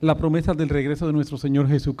La promesa del regreso de nuestro Señor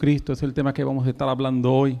Jesucristo es el tema que vamos a estar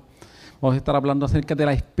hablando hoy. Vamos a estar hablando acerca de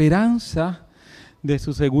la esperanza de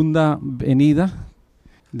su segunda venida.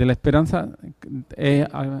 De la esperanza...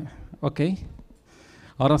 ok.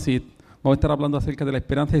 Ahora sí, vamos a estar hablando acerca de la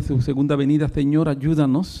esperanza de su segunda venida. Señor,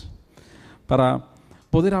 ayúdanos para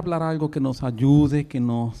poder hablar algo que nos ayude, que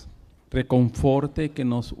nos reconforte, que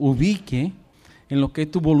nos ubique en lo que es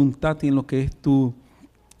tu voluntad y en lo que es tu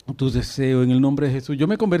deseo, en el nombre de Jesús. Yo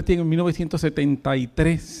me convertí en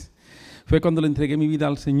 1973. Fue cuando le entregué mi vida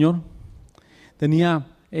al Señor. Tenía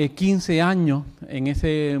 15 años en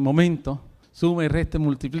ese momento. Suma y resta y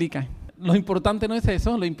multiplica. Lo importante no es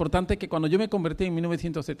eso. Lo importante es que cuando yo me convertí en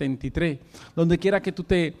 1973, donde quiera que tú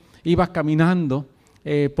te ibas caminando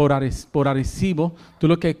por Arecibo, tú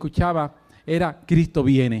lo que escuchabas era Cristo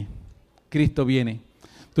viene. Cristo viene.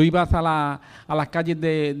 Tú ibas a las calles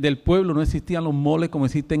del pueblo, no existían los moles como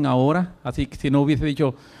existen ahora. Así que si no hubiese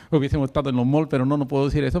dicho, hubiésemos estado en los moles, pero no puedo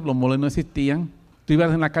decir eso, los moles no existían. Tú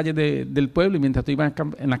ibas en la calle del pueblo y mientras tú ibas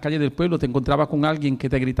en la calle del pueblo te encontrabas con alguien que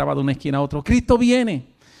te gritaba de una esquina a otra, ¡Cristo viene!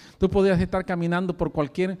 Tú podías estar caminando por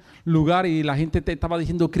cualquier lugar y la gente te estaba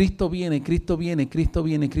diciendo, Cristo viene, Cristo viene, Cristo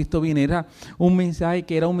viene, Cristo viene. Era un mensaje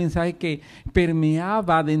que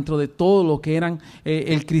permeaba dentro de todo lo que eran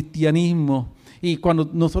el cristianismo. Y cuando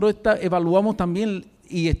nosotros evaluamos también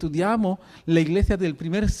y estudiamos la iglesia del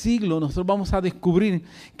primer siglo, nosotros vamos a descubrir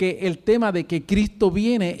que el tema de que Cristo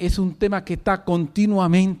viene es un tema que está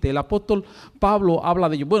continuamente. El apóstol Pablo habla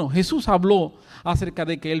de ello. Bueno, Jesús habló acerca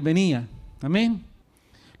de que Él venía. Amén.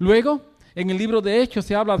 Luego, en el libro de Hechos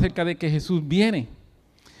se habla acerca de que Jesús viene.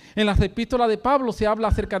 En las epístolas de Pablo se habla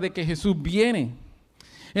acerca de que Jesús viene.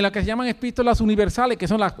 En las que se llaman epístolas universales, que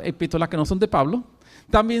son las epístolas que no son de Pablo,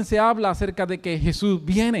 también se habla acerca de que Jesús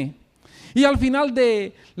viene. Y al final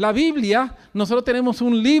de la Biblia, nosotros tenemos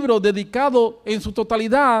un libro dedicado en su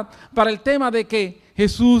totalidad para el tema de que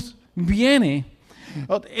Jesús viene.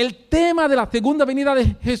 El tema de la segunda venida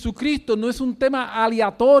de Jesucristo no es un tema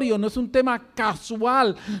aleatorio, no es un tema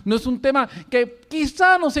casual, no es un tema que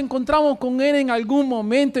quizá nos encontramos con él en algún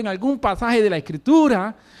momento, en algún pasaje de la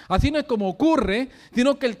Escritura. Así no es como ocurre,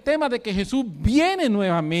 sino que el tema de que Jesús viene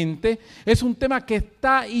nuevamente es un tema que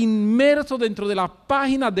está inmerso dentro de las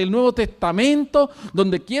páginas del Nuevo Testamento,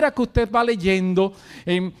 donde quiera que usted va leyendo.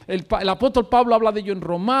 El apóstol Pablo habla de ello en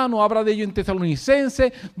Romanos, habla de ello en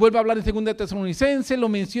Tesalonicenses, vuelve a hablar en Segunda de Tesalonicenses, lo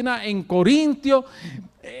menciona en Corintios.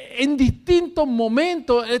 En distintos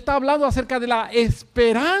momentos él está hablando acerca de la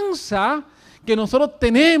esperanza que nosotros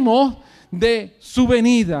tenemos de su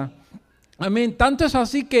venida. Amén. Tanto es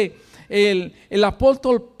así que el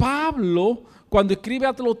apóstol Pablo, cuando escribe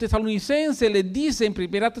a los tesalonicenses, les dice en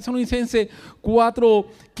 1 Tesalonicenses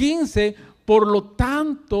 4:15, por lo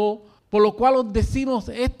tanto, por lo cual os decimos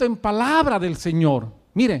esto en palabra del Señor.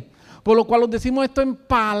 Mire, por lo cual os decimos esto en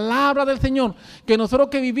palabra del Señor, que nosotros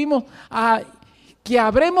que vivimos, que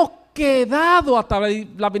habremos quedado hasta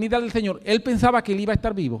la venida del Señor. Él pensaba que él iba a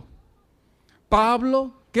estar vivo.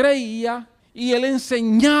 Pablo creía y él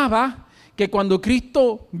enseñaba que cuando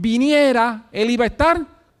Cristo viniera, Él iba a estar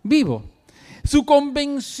vivo. Su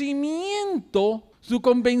convencimiento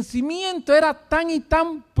era tan y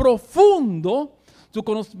tan profundo,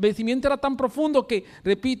 que,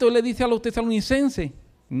 repito, Él le dice a los tesalonicenses,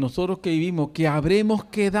 nosotros que vivimos, que habremos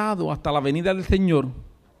quedado hasta la venida del Señor,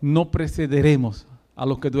 no precederemos a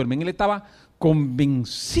los que duermen. Él estaba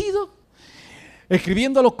convencido.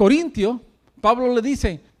 Escribiendo a los Corintios, Pablo le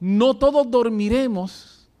dice, no todos dormiremos,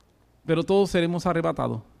 pero todos seremos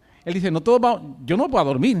arrebatados. Él dice, yo no voy a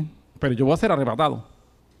dormir, pero yo voy a ser arrebatado.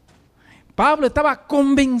 Pablo estaba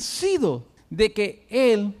convencido de que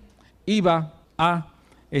él iba a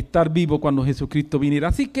estar vivo cuando Jesucristo viniera.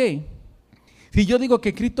 Así que, si yo digo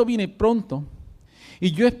que Cristo viene pronto,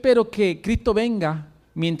 y yo espero que Cristo venga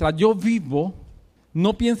mientras yo vivo,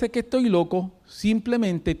 no piense que estoy loco,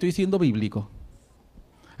 simplemente estoy siendo bíblico.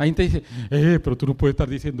 Hay gente que dice, pero tú no puedes estar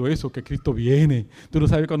diciendo eso, que Cristo viene. Tú no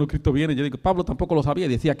sabes cuándo Cristo viene. Yo digo, Pablo tampoco lo sabía y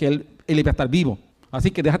decía que él iba a estar vivo. Así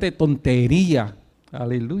que déjate de tontería.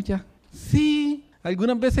 Aleluya. Sí,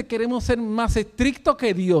 algunas veces queremos ser más estrictos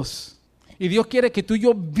que Dios. Y Dios quiere que tú y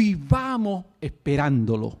yo vivamos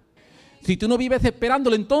esperándolo. Si tú no vives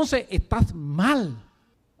esperándolo, entonces estás mal.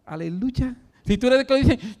 Aleluya. Si tú eres el que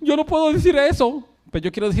dice, yo no puedo decir eso. Pues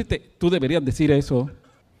yo quiero decirte, tú deberías decir eso.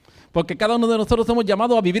 Porque cada uno de nosotros somos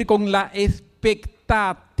llamados a vivir con la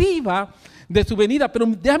expectativa de su venida. Pero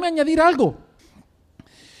déjame añadir algo.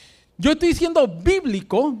 Yo estoy siendo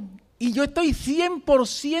bíblico y yo estoy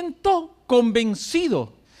 100%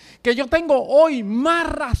 convencido que yo tengo hoy más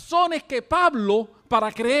razones que Pablo para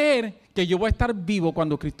creer que yo voy a estar vivo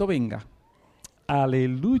cuando Cristo venga.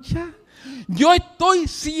 Aleluya. Yo estoy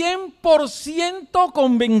 100%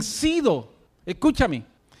 convencido, escúchame,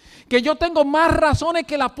 que yo tengo más razones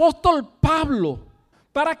que el apóstol Pablo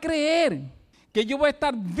para creer que yo voy a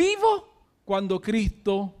estar vivo cuando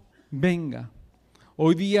Cristo venga.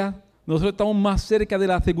 Hoy día nosotros estamos más cerca de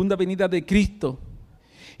la segunda venida de Cristo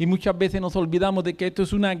y muchas veces nos olvidamos de que esto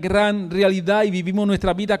es una gran realidad y vivimos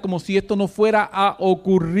nuestra vida como si esto no fuera a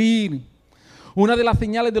ocurrir. Una de las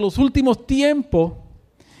señales de los últimos tiempos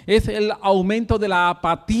es el aumento de la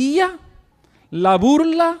apatía, la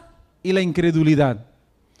burla y la incredulidad.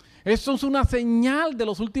 Eso es una señal de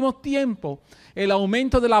los últimos tiempos, el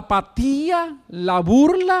aumento de la apatía, la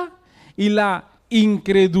burla y la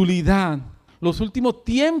incredulidad. Los últimos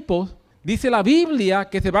tiempos, dice la Biblia,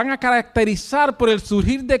 que se van a caracterizar por el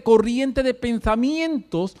surgir de corrientes de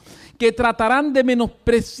pensamientos que tratarán de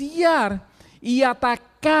menospreciar y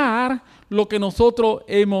atacar lo que nosotros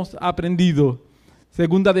hemos aprendido.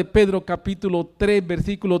 Segunda de Pedro, capítulo 3,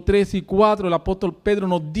 versículos 3 y 4, el apóstol Pedro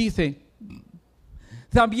nos dice: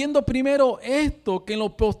 sabiendo primero esto, que en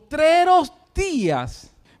los postreros días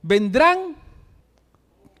vendrán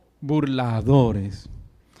burladores,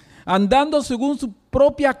 andando según su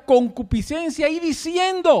propia concupiscencia y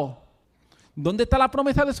diciendo, ¿dónde está la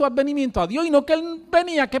promesa de su advenimiento? A Dios, y no que Él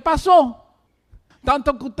venía, ¿qué pasó?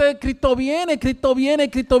 Tanto que usted, Cristo viene, Cristo viene,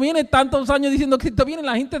 Cristo viene, tantos años diciendo Cristo viene,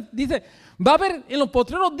 la gente dice, va a haber en los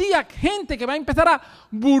postreros días gente que va a empezar a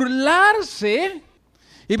burlarse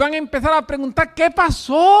y van a empezar a preguntar, ¿qué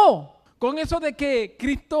pasó con eso de que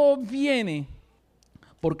Cristo viene?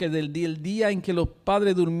 Porque desde el día en que los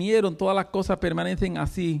padres durmieron, todas las cosas permanecen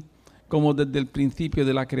así como desde el principio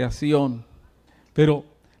de la creación. Pero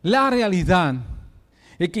la realidad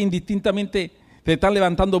es que indistintamente se están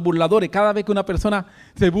levantando burladores. Cada vez que una persona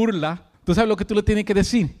se burla, ¿tú sabes lo que tú le tienes que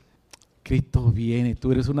decir? Cristo viene,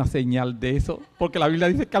 tú eres una señal de eso. Porque la Biblia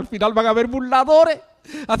dice que al final van a haber burladores.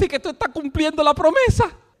 Así que tú estás cumpliendo la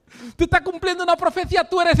promesa. Tú estás cumpliendo una profecía.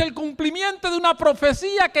 Tú eres el cumplimiento de una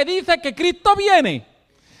profecía que dice que Cristo viene.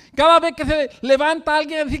 Cada vez que se levanta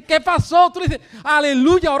alguien a decir, ¿qué pasó? Tú dices,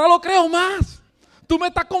 aleluya, ahora lo creo más. Tú me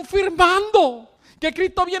estás confirmando que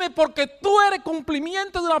Cristo viene porque tú eres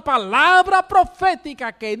cumplimiento de una palabra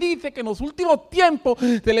profética que dice que en los últimos tiempos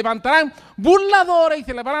se levantarán burladores y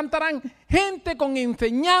se levantarán gente con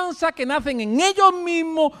enseñanza que nacen en ellos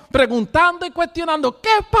mismos, preguntando y cuestionando,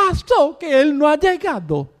 ¿qué pasó que Él no ha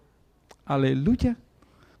llegado? Aleluya.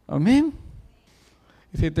 Amén.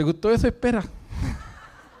 Y si te gustó eso, espera.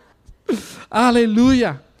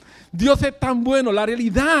 Aleluya. Dios es tan bueno. La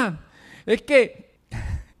realidad es que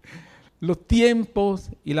los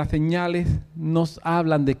tiempos y las señales nos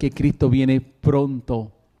hablan de que Cristo viene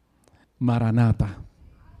pronto. Maranata.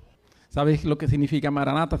 ¿Sabes lo que significa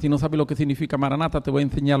Maranata? Si no sabes lo que significa Maranata, te voy a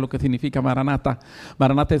enseñar lo que significa Maranata.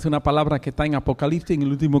 Maranata es una palabra que está en Apocalipsis, en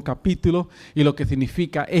el último capítulo, y lo que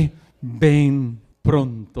significa es ven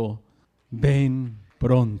pronto, ven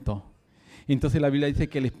pronto. Entonces la Biblia dice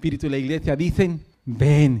que el Espíritu y la Iglesia dicen,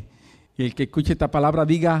 ven. Y el que escuche esta palabra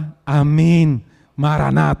diga, amén,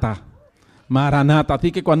 Maranata. Maranata.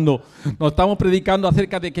 Así que cuando nos estamos predicando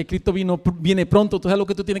acerca de que Cristo viene pronto, ¿tú sabes lo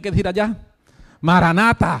que tú tienes que decir allá?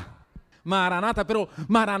 Maranata. Maranata. Pero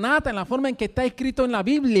Maranata, en la forma en que está escrito en la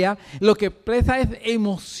Biblia, lo que expresa es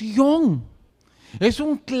emoción. Es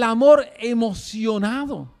un clamor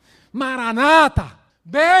emocionado. Maranata.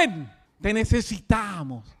 Ven, te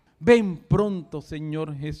necesitamos. Ven pronto,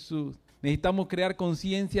 Señor Jesús. Necesitamos crear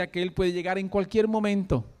conciencia que Él puede llegar en cualquier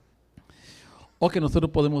momento. O que nosotros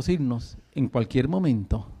podemos irnos en cualquier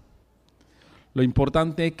momento. Lo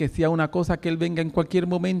importante es que sea una cosa que Él venga en cualquier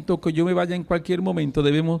momento, que yo me vaya en cualquier momento.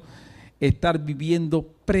 Debemos estar viviendo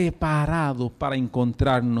preparados para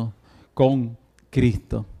encontrarnos con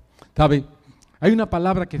Cristo. ¿Sabe? Hay una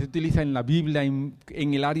palabra que se utiliza en la Biblia en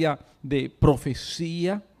el área de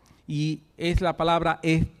profecía. Y es la palabra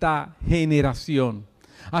esta generación.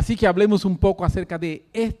 Así que hablemos un poco acerca de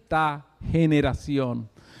esta generación.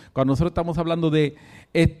 Cuando nosotros estamos hablando de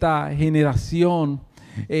esta generación,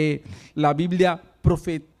 la Biblia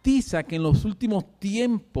profetiza que en los últimos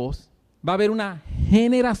tiempos va a haber una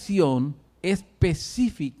generación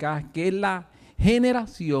específica que es la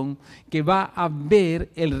generación que va a ver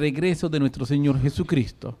el regreso de nuestro Señor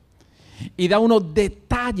Jesucristo. Y da unos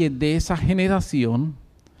detalles de esa generación.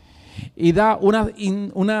 Y da unas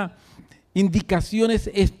indicaciones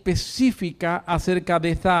específicas acerca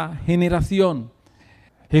de esta generación.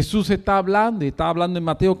 Jesús está hablando en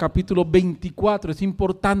Mateo capítulo 24, es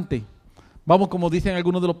importante. Vamos, como dicen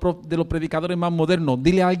algunos de los predicadores más modernos,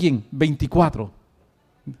 dile a alguien 24.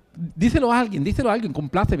 Díselo a alguien,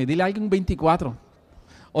 compláceme, dile a alguien 24.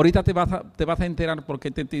 Ahorita te vas a enterar por qué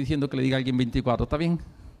te estoy diciendo que le diga a alguien 24, ¿está bien?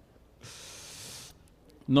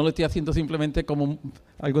 No lo estoy haciendo simplemente como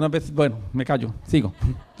algunas veces, bueno, me callo, sigo.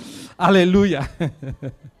 Aleluya.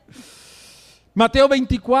 Mateo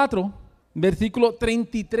 24, versículo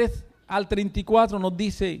 33 al 34 nos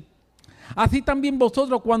dice: así también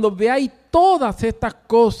vosotros, cuando veáis todas estas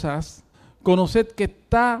cosas, conoced que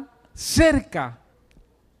está cerca,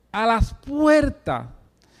 a las puertas.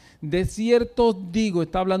 De cierto os digo,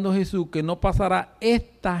 está hablando Jesús, que no pasará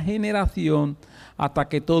esta generación hasta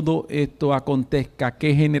que todo esto acontezca.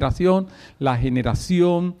 ¿Qué generación? La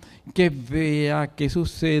generación que vea que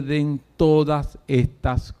suceden todas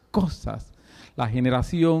estas cosas. La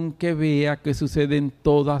generación que vea que suceden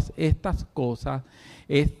todas estas cosas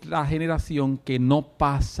es la generación que no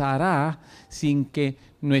pasará sin que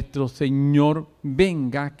nuestro Señor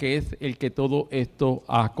venga, que es el que todo esto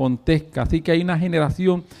acontezca. Así que hay una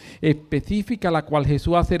generación específica a la cual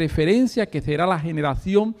Jesús hace referencia, que será la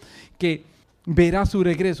generación que verá su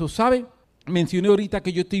regreso. ¿Sabe? Mencioné ahorita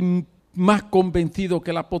que yo estoy más convencido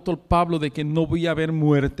que el apóstol Pablo de que no voy a ver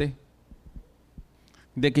muerte,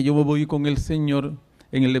 de que yo me voy con el Señor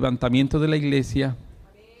en el levantamiento de la iglesia.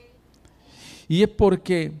 Y es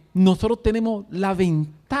porque nosotros tenemos la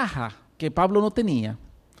ventaja que Pablo no tenía.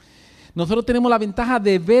 Nosotros tenemos la ventaja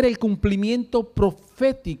de ver el cumplimiento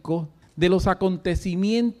profético de los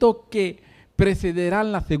acontecimientos que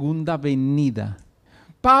precederán la segunda venida.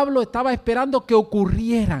 Pablo estaba esperando que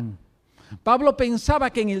ocurrieran. Pablo pensaba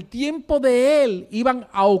que en el tiempo de él iban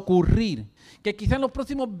a ocurrir, que quizás en los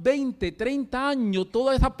próximos 20, 30 años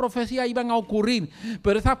todas esas profecías iban a ocurrir,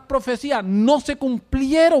 pero esas profecías no se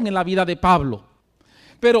cumplieron en la vida de Pablo.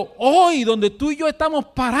 Pero hoy, donde tú y yo estamos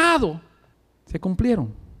parados, se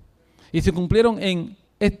cumplieron. Y se cumplieron en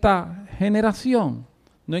esta generación,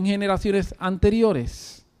 no en generaciones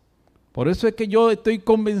anteriores. Por eso es que yo estoy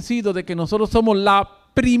convencido de que nosotros somos la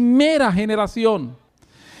primera generación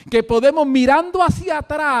que podemos, mirando hacia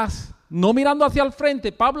atrás, no mirando hacia el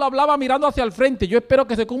frente. Pablo hablaba mirando hacia el frente. Yo espero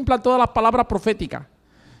que se cumplan todas las palabras proféticas.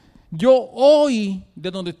 Yo hoy,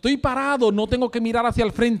 de donde estoy parado, no tengo que mirar hacia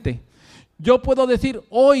el frente. Yo puedo decir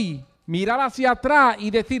hoy, mirar hacia atrás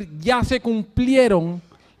y decir, ya se cumplieron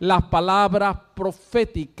las palabras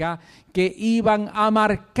proféticas que iban a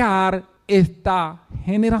marcar esta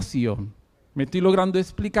generación. ¿Me estoy logrando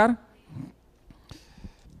explicar?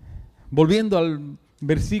 Volviendo al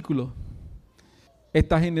versículo,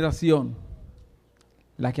 esta generación,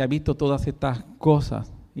 la que ha visto todas estas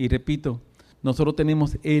cosas, y repito, nosotros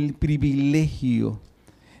tenemos el privilegio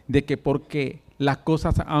de que porque las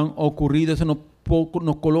cosas han ocurrido, eso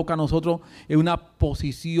nos coloca a nosotros en una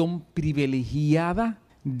posición privilegiada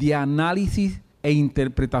de análisis e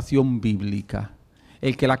interpretación bíblica.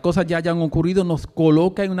 El que las cosas ya hayan ocurrido nos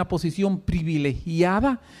coloca en una posición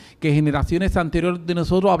privilegiada, que generaciones anteriores de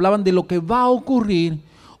nosotros hablaban de lo que va a ocurrir.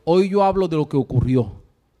 Hoy yo hablo de lo que ocurrió.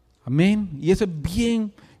 Amén. Y eso es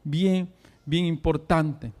bien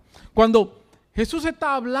importante. Cuando Jesús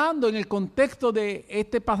está hablando en el contexto de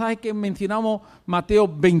este pasaje que mencionamos, Mateo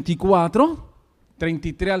 24,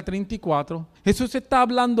 33 al 34, Jesús está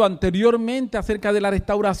hablando anteriormente acerca de la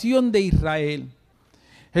restauración de Israel.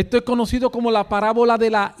 Esto es conocido como la parábola de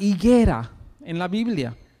la higuera en la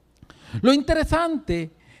Biblia. Lo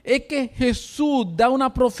interesante es que Jesús da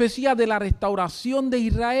una profecía de la restauración de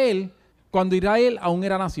Israel cuando Israel aún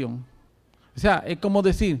era nación. O sea, es como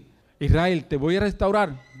decir, Israel, te voy a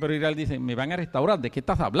restaurar, pero Israel dice, me van a restaurar, ¿de qué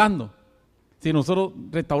estás hablando? Si nosotros,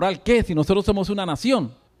 ¿restaurar qué? Si nosotros somos una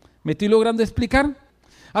nación. ¿Me estoy logrando explicar?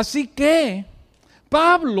 Así que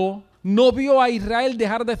Pablo no vio a Israel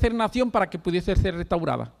dejar de ser nación para que pudiese ser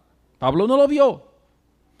restaurada. Pablo no lo vio.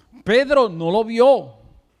 Pedro no lo vio.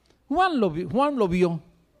 Juan lo vio.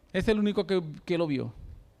 Es el único que lo vio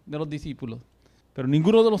de los discípulos. Pero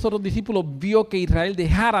ninguno de los otros discípulos vio que Israel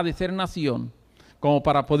dejara de ser nación como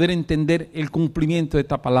para poder entender el cumplimiento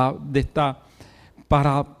de esta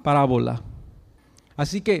parábola.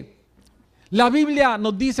 Así que la Biblia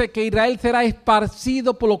nos dice que Israel será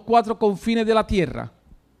esparcido por los 4 confines de la tierra.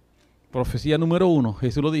 Profecía número 1,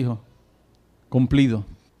 Jesús lo dijo, cumplido.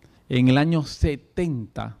 En el año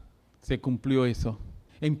 70 se cumplió eso.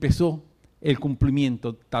 Empezó el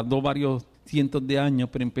cumplimiento, tardó varios cientos de años,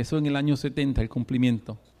 pero empezó en el año 70 el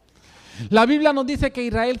cumplimiento. La Biblia nos dice que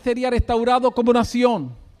Israel sería restaurado como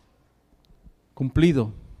nación.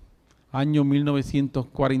 Cumplido, año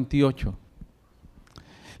 1948.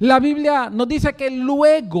 La Biblia nos dice que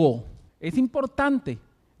luego, es importante,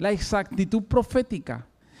 la exactitud profética.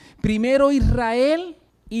 Primero Israel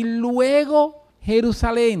y luego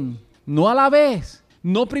Jerusalén. No a la vez.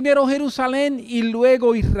 No primero Jerusalén y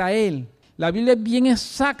luego Israel. La Biblia es bien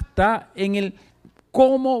exacta en el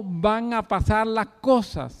cómo van a pasar las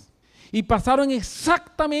cosas. Y pasaron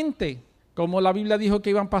exactamente como la Biblia dijo que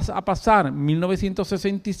iban a pasar en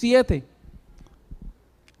 1967.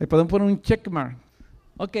 Le podemos poner un checkmark.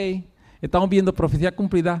 Ok, estamos viendo profecía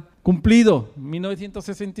cumplida. Cumplido,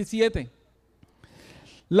 1967.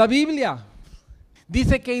 La Biblia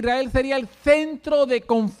dice que Israel sería el centro de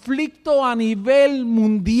conflicto a nivel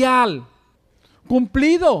mundial.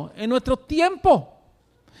 Cumplido en nuestro tiempo.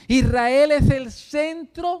 Israel es el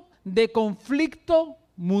centro de conflicto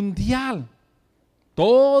mundial.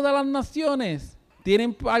 Todas las naciones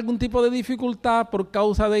tienen algún tipo de dificultad por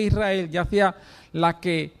causa de Israel, ya sea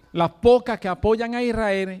las pocas que apoyan a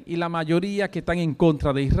Israel y la mayoría que están en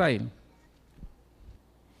contra de Israel.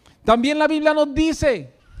 También la Biblia nos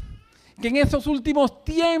dice que en esos últimos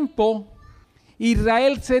tiempos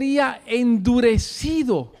Israel sería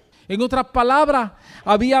endurecido. En otras palabras,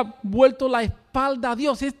 había vuelto la espalda a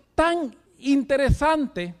Dios. Es tan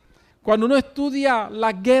interesante cuando uno estudia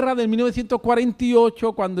la guerra de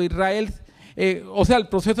 1948, cuando Israel, el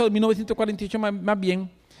proceso de 1948 más bien,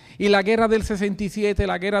 y la guerra del 67,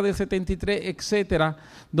 la guerra del 73, etcétera,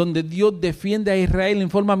 donde Dios defiende a Israel en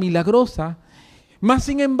forma milagrosa. Más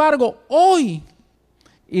sin embargo, hoy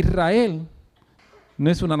Israel no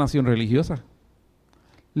es una nación religiosa.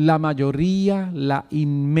 La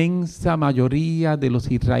inmensa mayoría de los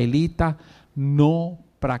israelitas no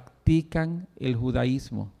practican el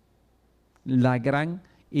judaísmo. La gran,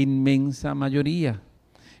 inmensa mayoría.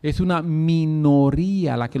 Es una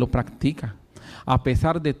minoría la que lo practica, a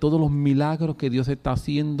pesar de todos los milagros que Dios está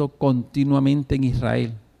haciendo continuamente en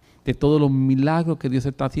Israel, de todos los milagros que Dios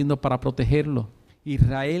está haciendo para protegerlo.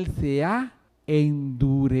 Israel se ha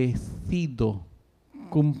endurecido,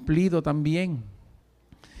 cumplido también.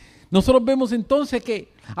 Nosotros vemos entonces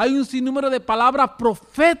que hay un sinnúmero de palabras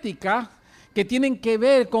proféticas que tienen que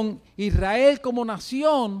ver con Israel como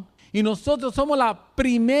nación, y nosotros somos la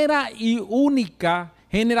primera y única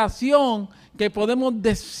generación que podemos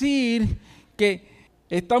decir que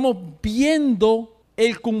estamos viendo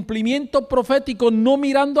el cumplimiento profético, no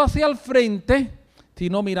mirando hacia el frente,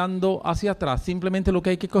 sino mirando hacia atrás. Simplemente lo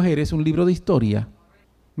que hay que coger es un libro de historia.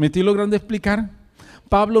 ¿Me estoy logrando explicar?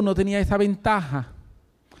 Pablo no tenía esa ventaja.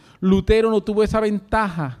 Lutero no tuvo esa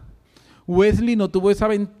ventaja. Wesley no tuvo esa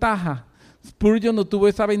ventaja. Spurgeon no tuvo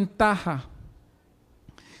esa ventaja.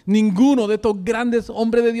 Ninguno de estos grandes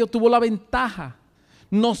hombres de Dios tuvo la ventaja.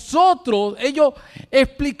 Ellos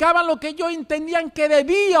explicaban lo que ellos entendían que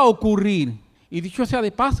debía ocurrir. Y dicho sea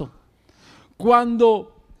de paso,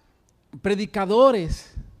 cuando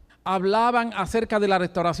predicadores hablaban acerca de la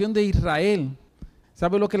restauración de Israel,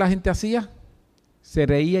 ¿sabe lo que la gente hacía? Se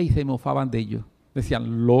reía y se mofaban de ellos.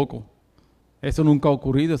 Decían, loco, eso nunca ha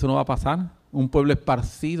ocurrido, eso no va a pasar. Un pueblo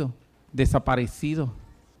esparcido, desaparecido.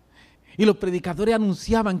 Y los predicadores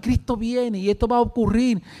anunciaban, Cristo viene y esto va a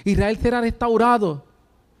ocurrir, Israel será restaurado.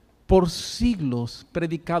 Por siglos,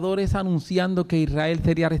 predicadores anunciando que Israel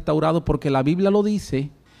sería restaurado porque la Biblia lo dice,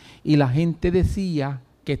 y la gente decía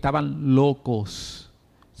que estaban locos,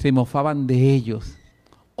 se mofaban de ellos.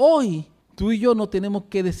 Hoy, tú y yo no tenemos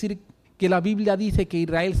que decir que la Biblia dice que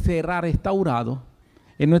Israel será restaurado.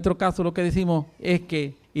 En nuestro caso lo que decimos es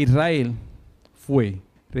que Israel fue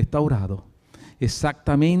restaurado.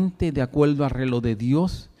 Exactamente de acuerdo al reloj de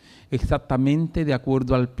Dios, exactamente de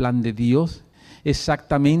acuerdo al plan de Dios,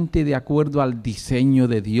 exactamente de acuerdo al diseño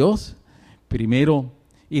de Dios. Primero,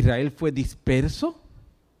 Israel fue disperso.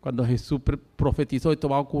 Cuando Jesús profetizó esto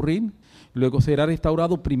va a ocurrir. Luego será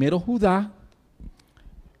restaurado primero Judá,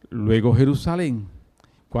 luego Jerusalén.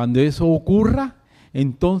 Cuando eso ocurra,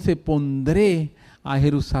 entonces pondré a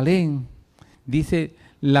Jerusalén, dice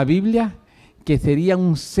la Biblia, que sería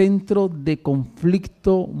un centro de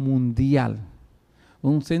conflicto mundial,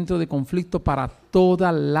 un centro de conflicto para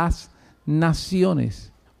todas las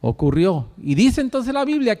naciones. Ocurrió. Y dice entonces la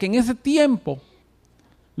Biblia que en ese tiempo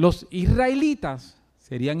los israelitas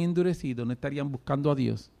serían endurecidos, no estarían buscando a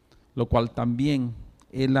Dios, lo cual también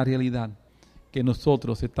es la realidad que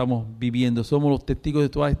nosotros estamos viviendo. Somos los testigos de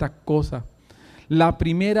todas estas cosas. La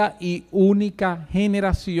primera y única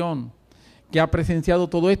generación que ha presenciado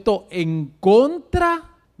todo esto en contra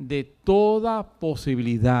de toda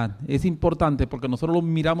posibilidad. Es importante porque nosotros lo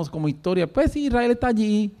miramos como historia. Pues sí, Israel está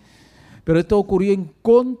allí, pero esto ocurrió en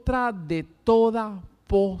contra de toda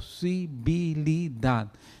posibilidad.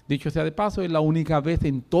 Dicho sea de paso, es la única vez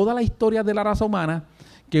en toda la historia de la raza humana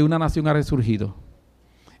que una nación ha resurgido.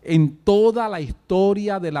 En toda la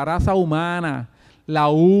historia de la raza humana, la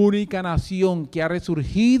única nación que ha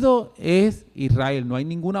resurgido es Israel. No hay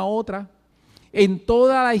ninguna otra. En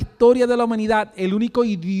toda la historia de la humanidad, el único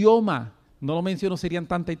idioma No lo menciono, serían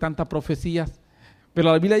tantas y tantas profecías.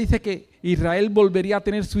 Pero la Biblia dice que Israel volvería a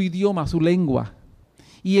tener su idioma, su lengua.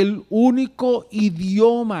 Y el único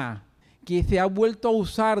idioma que se ha vuelto a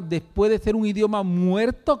usar después de ser un idioma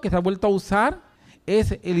muerto, que se ha vuelto a usar,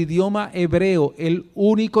 es el idioma hebreo, el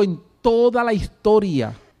único en toda la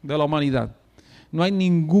historia de la humanidad. No hay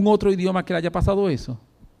ningún otro idioma que le haya pasado eso.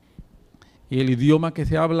 Y el idioma que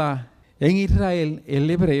se habla en Israel, el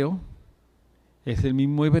hebreo, es el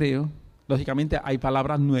mismo hebreo. Lógicamente hay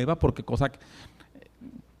palabras nuevas porque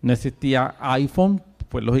no existía iPhone,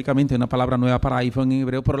 pues lógicamente hay una palabra nueva para iPhone en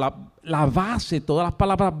hebreo, pero la base, todas las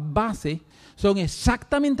palabras base son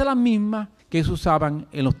exactamente las mismas que se usaban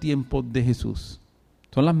en los tiempos de Jesús.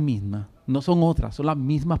 Son las mismas, no son otras, son las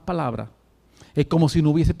mismas palabras. Es como si no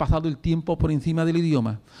hubiese pasado el tiempo por encima del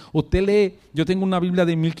idioma. Usted lee, yo tengo una Biblia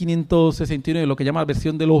de 1569, lo que llama la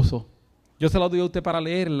versión del oso. Yo se la doy a usted para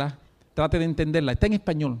leerla, trate de entenderla, está en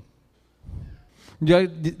español. Yo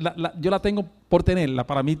la tengo por tenerla,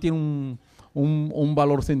 para mí tiene un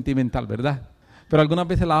valor sentimental, ¿verdad? Pero algunas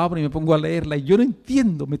veces la abro y me pongo a leerla y yo no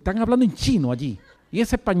entiendo, me están hablando en chino allí, y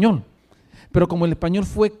es español. Pero como el español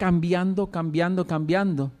fue cambiando,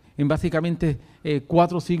 en básicamente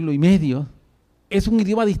 4 siglos y medio, es un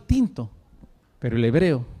idioma distinto. Pero el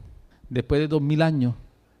hebreo, después de 2000 años,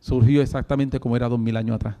 surgió exactamente como era 2000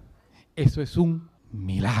 años atrás. Eso es un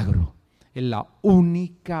milagro. Es la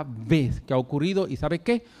única vez que ha ocurrido, y ¿sabe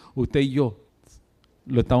qué? Usted y yo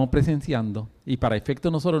lo estamos presenciando, y para efecto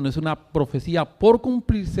de nosotros no es una profecía por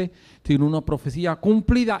cumplirse, sino una profecía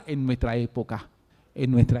cumplida en nuestra época.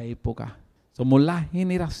 En nuestra época. Somos la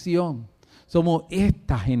generación, somos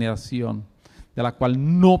esta generación de la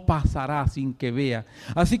cual no pasará sin que vea.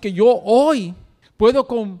 Así que yo hoy puedo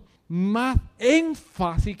con más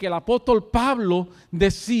énfasis que el apóstol Pablo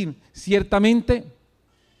decir, ciertamente,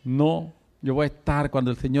 no, yo voy a estar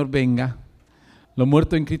cuando el Señor venga. Los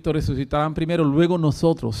muertos en Cristo resucitarán primero, luego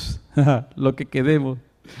nosotros, los que quedemos,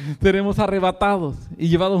 seremos arrebatados y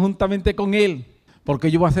llevados juntamente con Él,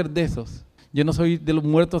 porque yo voy a ser de esos. Yo no soy de los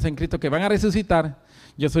muertos en Cristo que van a resucitar,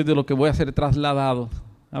 yo soy de los que voy a ser trasladados.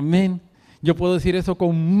 Amén. Yo puedo decir eso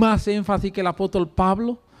con más énfasis que el apóstol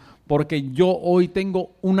Pablo, porque yo hoy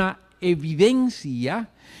tengo una evidencia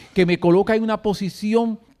que me coloca en una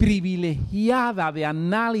posición privilegiada de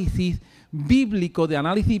análisis bíblico, de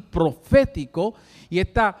análisis profético, y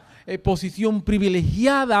esta posición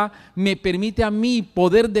privilegiada me permite a mí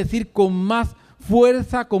poder decir con más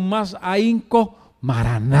fuerza, con más ahínco,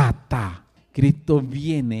 Maranata, Cristo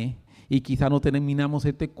viene, y quizá no terminamos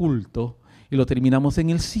este culto y lo terminamos en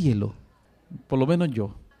el cielo, por lo menos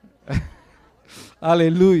yo.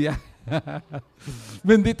 Aleluya.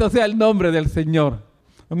 Bendito sea el nombre del Señor.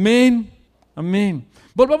 Amén. Amén.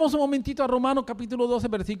 Volvamos un momentito a Romanos capítulo 12,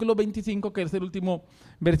 versículo 25, que es el último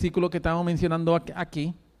versículo que estamos mencionando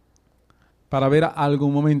aquí, para ver algo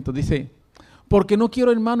un momento. Dice, porque no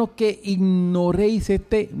quiero, hermanos, que ignoréis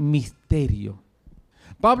este misterio.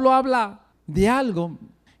 Pablo habla de algo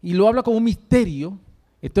y lo habla como un misterio.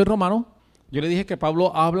 Esto es Romanos. Yo le dije que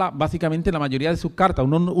Pablo habla básicamente en la mayoría de sus cartas.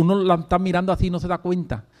 Uno la está mirando así y no se da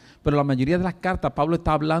cuenta. Pero la mayoría de las cartas Pablo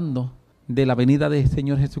está hablando de la venida del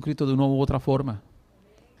Señor Jesucristo de una u otra forma.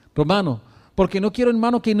 Romanos, porque no quiero,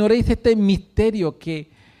 hermanos, que ignoréis este misterio,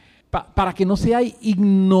 que para que no seáis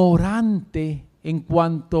ignorantes en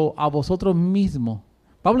cuanto a vosotros mismos.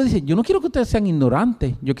 Pablo dice, yo no quiero que ustedes sean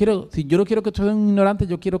ignorantes. Si yo no quiero que ustedes sean ignorantes,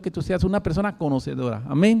 yo quiero que tú seas una persona conocedora.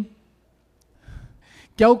 Amén.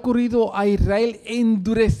 ¿Qué ha ocurrido a Israel?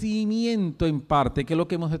 Endurecimiento en parte, que es lo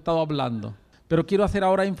que hemos estado hablando. Pero quiero hacer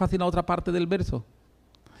ahora énfasis en la otra parte del verso.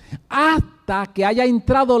 Hasta que haya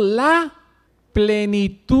entrado la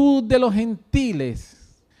plenitud de los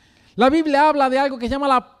gentiles. La Biblia habla de algo que se llama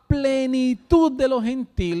la plenitud de los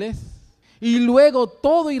gentiles, y luego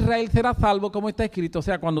todo Israel será salvo, como está escrito. O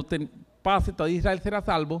sea, cuando pase, todo Israel será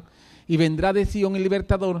salvo, y vendrá de Sion el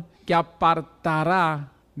libertador, que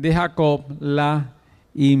apartará de Jacob la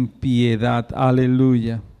impiedad.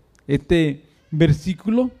 Aleluya. Este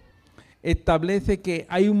versículo establece que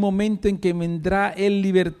hay un momento en que vendrá el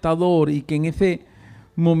libertador, y que en ese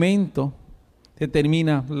momento se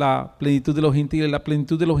termina la plenitud de los gentiles. La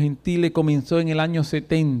plenitud de los gentiles comenzó en el año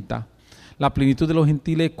 70. La plenitud de los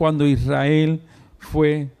gentiles cuando Israel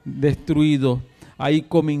fue destruido. Ahí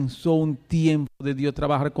comenzó un tiempo de Dios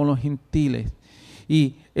trabajar con los gentiles.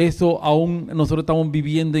 Y eso aún nosotros estamos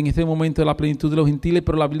viviendo en ese momento de la plenitud de los gentiles,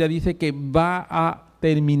 pero la Biblia dice que va a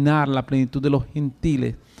terminar la plenitud de los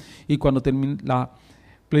gentiles. Y cuando termine la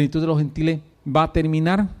plenitud de los gentiles va a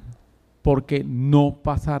terminar, porque no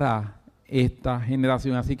pasará esta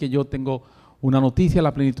generación. Así que yo tengo una noticia: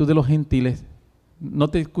 la plenitud de los gentiles. ¿No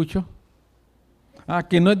te escucho?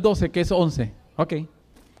 Que no es 12, que es 11. Ok.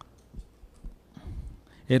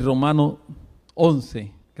 El Romano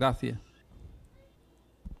 11. Gracias.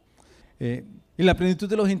 Y la plenitud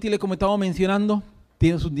de los gentiles, como estamos mencionando,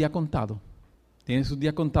 tiene sus días contados. Tiene sus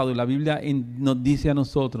días contados. Y la Biblia nos dice a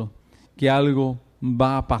nosotros que algo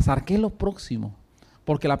va a pasar. ¿Qué es lo próximo?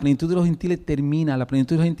 Porque la plenitud de los gentiles termina. La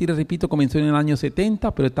plenitud de los gentiles, repito, comenzó en el año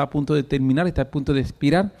 70, pero está a punto de terminar, está a punto de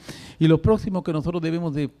expirar. Y lo próximo que nosotros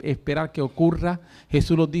debemos de esperar que ocurra,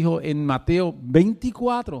 Jesús lo dijo en Mateo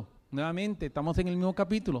 24. Nuevamente, estamos en el mismo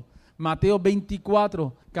capítulo. Mateo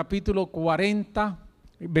 24, capítulo 40,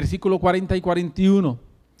 versículo 40 y 41.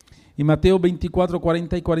 Y Mateo 24,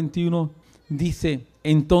 40 y 41 dice,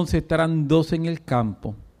 entonces estarán dos en el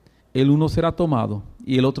campo. El uno será tomado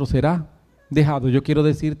y el otro será dejado. Yo quiero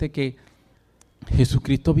decirte que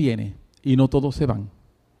Jesucristo viene y no todos se van.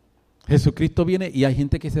 Jesucristo viene y hay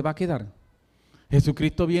gente que se va a quedar.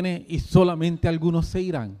 Jesucristo viene y solamente algunos se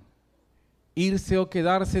irán. Irse o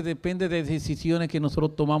quedarse depende de decisiones que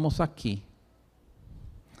nosotros tomamos aquí.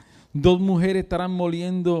 Dos mujeres estarán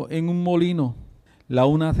moliendo en un molino. La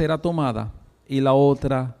una será tomada y la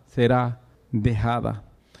otra será dejada.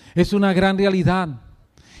 Es una gran realidad.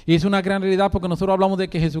 Y es una gran realidad porque nosotros hablamos de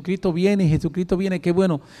que Jesucristo viene, qué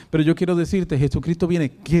bueno. Pero yo quiero decirte, Jesucristo viene,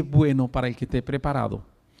 qué bueno para el que esté preparado.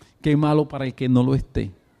 Qué malo para el que no lo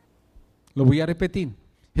esté. Lo voy a repetir.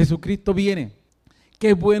 Jesucristo viene,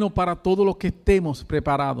 qué bueno para todos los que estemos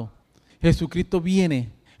preparados. Jesucristo viene,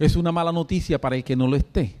 es una mala noticia para el que no lo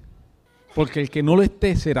esté. Porque el que no lo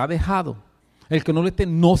esté será dejado. El que no lo esté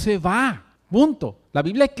no se va. Punto. La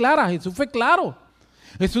Biblia es clara, Jesús fue claro.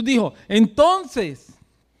 Jesús dijo, entonces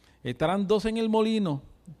estarán dos en el molino,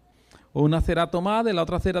 una será tomada y la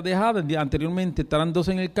otra será dejada. Anteriormente estarán dos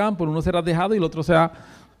en el campo, uno será dejado y el otro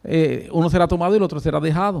uno será tomado y el otro será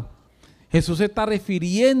dejado. Jesús se está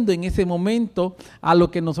refiriendo en ese momento a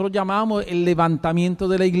lo que nosotros llamamos el levantamiento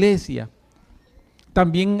de la iglesia.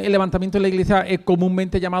 También el levantamiento de la iglesia es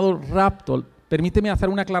comúnmente llamado rapto. Permíteme hacer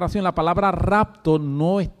una aclaración, la palabra rapto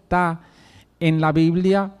no está en la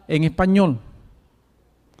Biblia en español.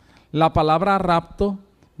 La palabra rapto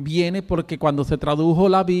viene porque cuando se tradujo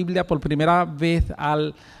la Biblia por primera vez a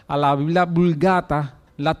la Biblia Vulgata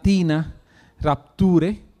latina,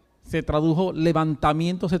 rapture, se tradujo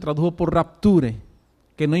levantamiento, se tradujo por rapture,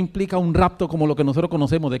 que no implica un rapto como lo que nosotros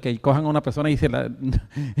conocemos, de que cojan a una persona y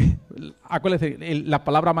acuérdense, las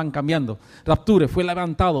palabras van cambiando. Rapture fue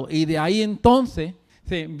levantado y de ahí entonces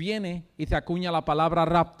se viene y se acuña la palabra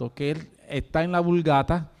rapto, que está en la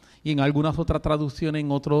Vulgata. Y en algunas otras traducciones,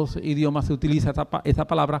 en otros idiomas se utiliza esa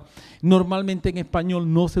palabra. Normalmente en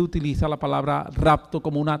español no se utiliza la palabra rapto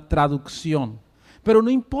como una traducción. Pero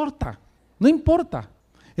no importa, no importa.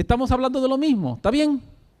 Estamos hablando de lo mismo, ¿está bien?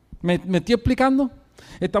 ¿Me estoy explicando?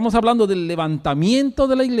 Estamos hablando del levantamiento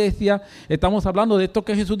de la iglesia. Estamos hablando de esto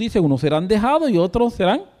que Jesús dice, unos serán dejados y otros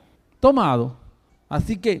serán tomados.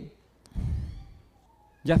 Así que,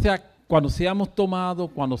 ya sea cuando seamos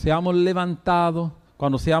tomados, cuando seamos levantados,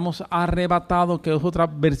 cuando seamos arrebatados, que es otra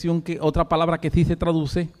versión, otra palabra que sí se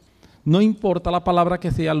traduce, no importa la palabra que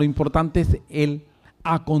sea, lo importante es el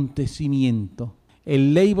acontecimiento.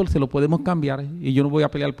 El label se lo podemos cambiar y yo no voy a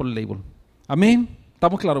pelear por el label. Amén.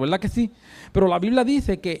 Estamos claros, ¿verdad que sí? Pero la Biblia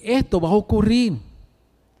dice que esto va a ocurrir.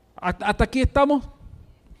 Hasta aquí estamos.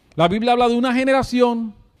 La Biblia habla de una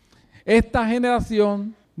generación. Esta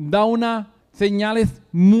generación da unas señales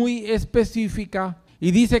muy específicas y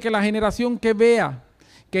dice que la generación que vea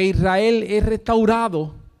que Israel es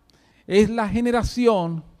restaurado, es la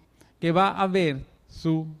generación que va a ver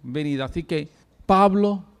su venida. Así que,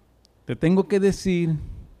 Pablo, te tengo que decir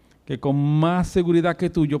que con más seguridad que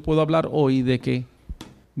tú, yo puedo hablar hoy de que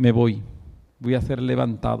me voy a ser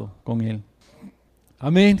levantado con él.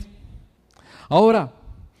 Amén. Ahora,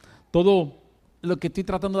 todo lo que estoy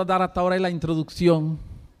tratando de dar hasta ahora es la introducción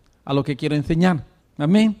a lo que quiero enseñar.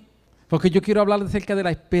 Amén. Porque yo quiero hablar acerca de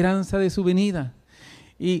la esperanza de su venida.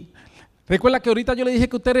 Y recuerda que ahorita yo le dije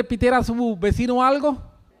que usted repitiera a su vecino algo,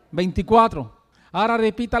 24. Ahora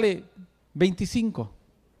repítale 25.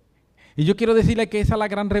 Y yo quiero decirle que esa es la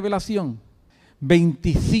gran revelación.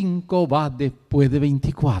 25 va después de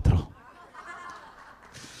 24.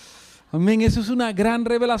 Amén, eso es una gran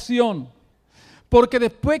revelación. Porque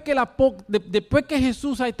después que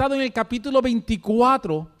Jesús ha estado en el capítulo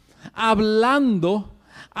 24 hablando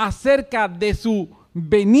acerca de su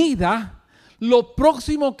venida, lo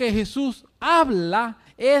próximo que Jesús habla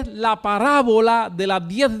es la parábola de las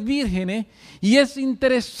 10 vírgenes y es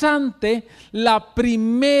interesante la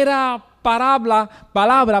primera palabra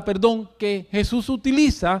que Jesús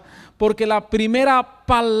utiliza, porque la primera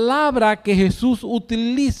palabra que Jesús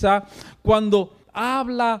utiliza cuando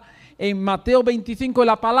habla en Mateo 25 de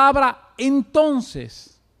la palabra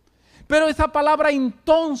entonces. Pero esa palabra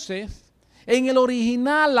entonces, en el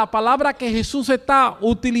original, la palabra que Jesús está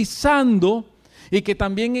utilizando, y que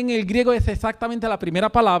también en el griego es exactamente la primera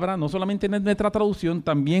palabra, no solamente en nuestra traducción,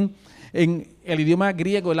 también en el idioma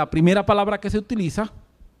griego es la primera palabra que se utiliza.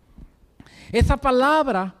 Esa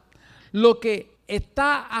palabra lo que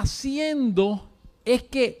está haciendo es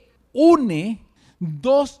que une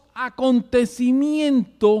dos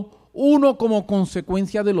acontecimientos, uno como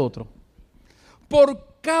consecuencia del otro.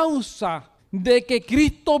 Por causa de que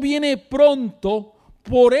Cristo viene pronto,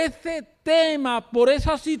 por ese tema, por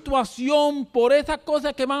esa situación, por esas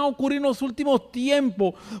cosas que van a ocurrir en los últimos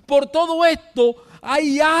tiempos, por todo esto,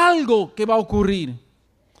 hay algo que va a ocurrir.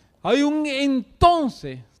 Hay un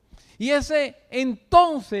entonces. Y ese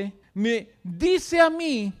entonces me dice a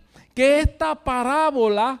mí que esta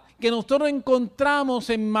parábola que nosotros encontramos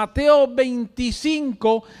en Mateo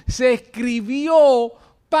 25 se escribió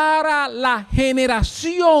para la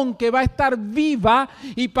generación que va a estar viva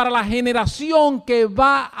y para la generación que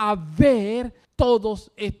va a ver todos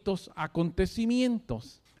estos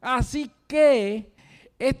acontecimientos. Así que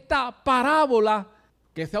esta parábola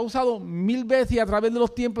que se ha usado 1000 veces y a través de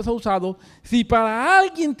los tiempos se ha usado, si para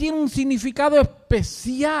alguien tiene un significado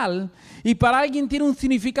especial y para alguien tiene un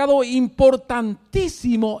significado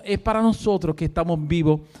importantísimo, es para nosotros que estamos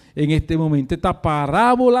vivos en este momento. Esta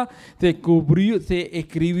parábola se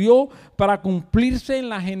escribió para cumplirse en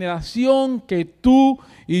la generación que tú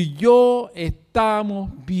y yo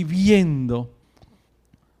estamos viviendo.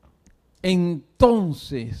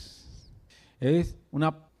 Entonces, es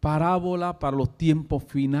una parábola para los tiempos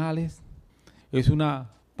finales, es una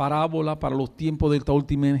parábola para los tiempos de esta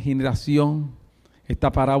última generación.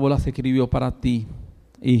 Esta parábola se escribió para ti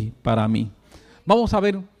y para mí. Vamos a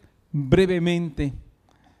ver brevemente.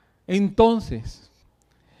 Entonces,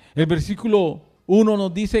 el versículo 1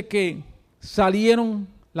 nos dice que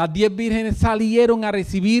las 10 vírgenes salieron a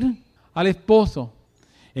recibir al esposo.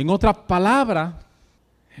 En otras palabras,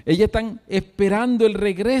 ellas están esperando el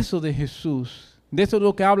regreso de Jesús. De eso es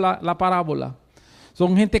lo que habla la parábola.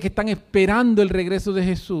 Son gente que están esperando el regreso de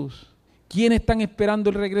Jesús. ¿Quiénes están esperando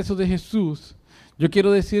el regreso de Jesús? Yo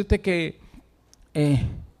quiero decirte que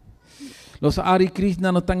los Hare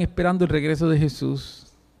Krishna no están esperando el regreso de Jesús.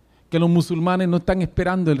 Que los musulmanes no están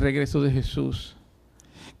esperando el regreso de Jesús.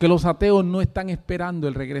 Que los ateos no están esperando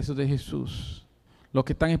el regreso de Jesús. Los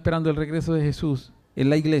que están esperando el regreso de Jesús es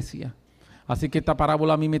la iglesia. Así que esta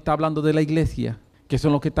parábola a mí me está hablando de la iglesia, que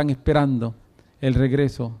son los que están esperando el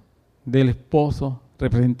regreso del esposo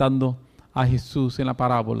representando a Jesús en la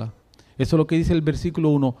parábola. Eso es lo que dice el versículo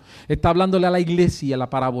 1. Está hablándole a la iglesia la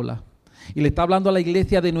parábola. Y le está hablando a la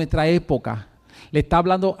iglesia de nuestra época. Le está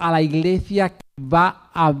hablando a la iglesia que va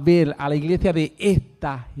a ver, a la iglesia de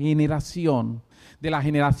esta generación. De la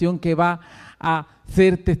generación que va a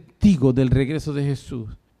ser testigo del regreso de Jesús.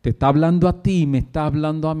 Te está hablando a ti, me está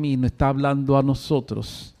hablando a mí, nos está hablando a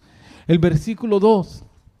nosotros. El versículo 2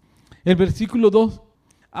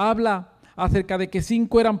 habla acerca de que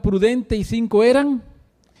 5 eran prudentes y 5 eran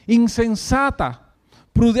insensatas.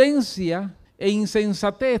 Prudencia e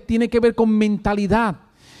insensatez tiene que ver con mentalidad,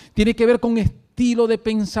 tiene que ver con estilo de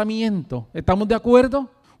pensamiento. ¿Estamos de acuerdo?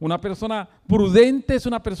 Una persona prudente es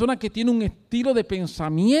una persona que tiene un estilo de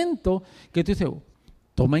pensamiento que tú dices,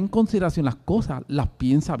 toma en consideración las cosas, las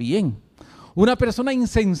piensa bien. Una persona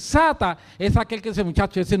insensata es aquel que dice,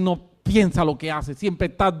 muchacho, ese no piensa lo que hace, siempre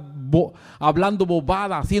está hablando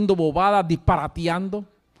bobadas, haciendo bobadas, disparateando.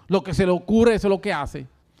 Lo que se le ocurre, eso es lo que hace.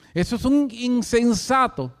 Eso es un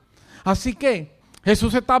insensato. Así que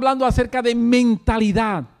Jesús está hablando acerca de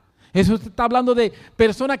mentalidad. Jesús está hablando de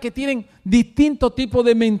personas que tienen distintos tipos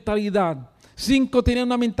de mentalidad. 5 tenían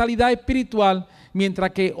una mentalidad espiritual,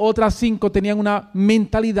 mientras que otras 5 tenían una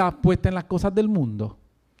mentalidad puesta en las cosas del mundo.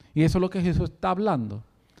 Y eso es lo que Jesús está hablando.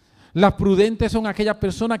 Las prudentes son aquellas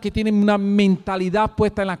personas que tienen una mentalidad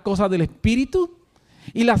puesta en las cosas del espíritu,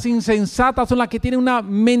 y las insensatas son las que tienen una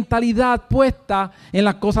mentalidad puesta en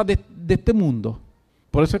las cosas de este mundo.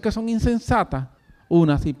 Por eso es que son insensatas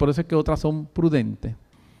unas y por eso es que otras son prudentes.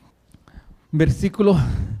 Versículo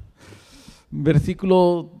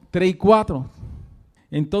 3 y 4.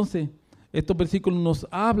 Entonces, estos versículos nos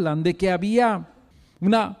hablan de que había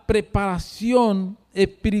una preparación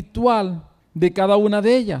espiritual de cada una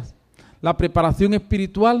de ellas. La preparación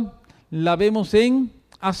espiritual la vemos en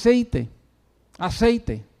aceite.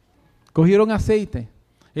 Aceite. Cogieron aceite.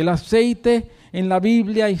 El aceite en la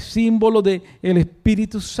Biblia es símbolo del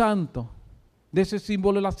Espíritu Santo. De ese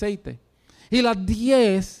símbolo el aceite. Y las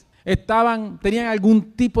 10 tenían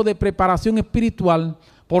algún tipo de preparación espiritual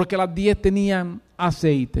porque las 10 tenían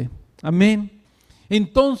aceite. Amén.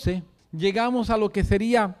 Entonces, llegamos a lo que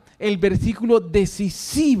sería el versículo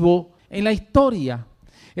decisivo en la historia.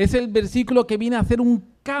 Es el versículo que viene a hacer un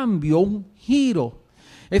cambio, un giro.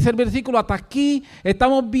 Es el versículo, hasta aquí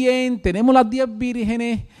estamos bien, tenemos las 10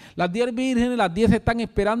 vírgenes, las 10 están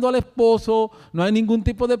esperando al esposo, no hay ningún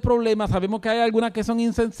tipo de problema, sabemos que hay algunas que son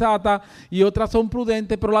insensatas y otras son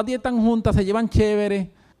prudentes, pero las 10 están juntas, se llevan chévere,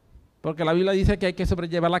 porque la Biblia dice que hay que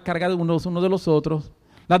sobrellevar la carga de unos de los otros.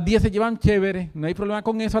 Las 10 se llevan chévere, no hay problema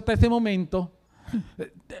con eso hasta ese momento.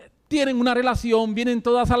 Tienen una relación, vienen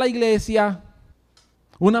todas a la iglesia,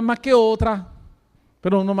 unas más que otras,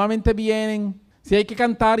 pero normalmente vienen. Si hay que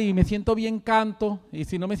cantar y me siento bien, canto. Y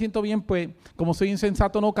si no me siento bien, pues como soy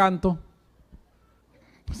insensato no canto.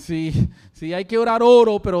 Si hay que orar,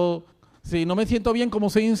 oro, pero si no me siento bien, como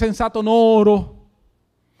soy insensato, no oro.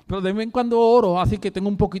 Pero de vez en cuando oro, así que tengo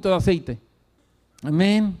un poquito de aceite.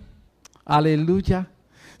 Amén. Aleluya.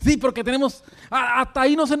 Sí, porque tenemos, hasta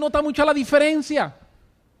ahí no se nota mucho la diferencia.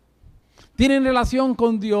 Tienen relación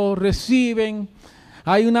con Dios, reciben.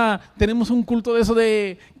 Tenemos un culto de eso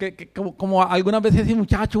de, que como algunas veces decimos,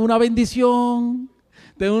 muchachos, una bendición.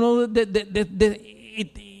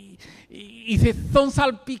 Y se son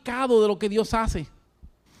salpicados de lo que Dios hace.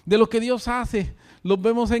 De lo que Dios hace. Los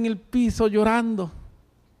vemos en el piso llorando.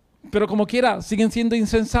 Pero como quiera, siguen siendo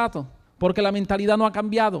insensatos. Porque la mentalidad no ha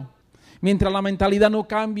cambiado. Mientras la mentalidad no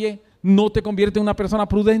cambie, no te convierte en una persona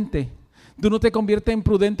prudente. Tú no te conviertes en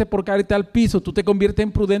prudente por caerte al piso. Tú te conviertes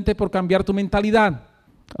en prudente por cambiar tu mentalidad.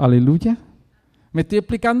 Aleluya. ¿Me estoy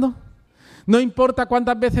explicando? No importa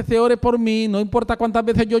cuántas veces se ore por mí, no importa cuántas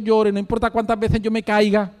veces yo llore, no importa cuántas veces yo me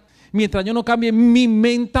caiga, mientras yo no cambie mi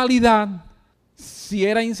mentalidad, si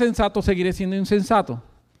era insensato, seguiré siendo insensato.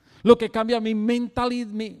 Lo que cambia mi mentalidad,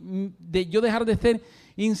 de yo dejar de ser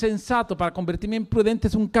insensato para convertirme en prudente,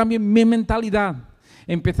 es un cambio en mi mentalidad.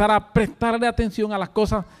 Empezar a prestarle atención a las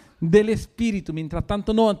cosas del Espíritu. Mientras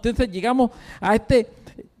tanto, no. Entonces llegamos a este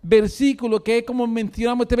versículo que es, como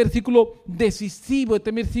mencionamos, este versículo decisivo,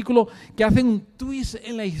 este versículo que hace un twist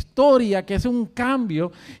en la historia, que hace un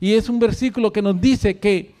cambio, y es un versículo que nos dice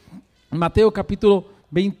que Mateo capítulo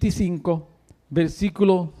 25,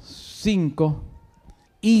 versículo 5,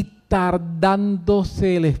 y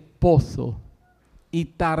tardándose el esposo,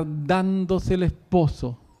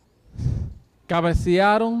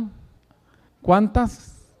 cabecearon, ¿cuántas?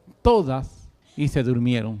 Todas, y se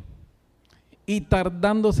durmieron. Y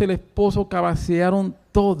tardándose el esposo, cabecearon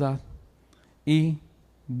todas y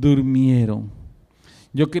durmieron.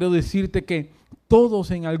 Yo quiero decirte que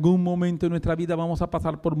todos en algún momento de nuestra vida vamos a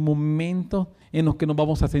pasar por momentos en los que nos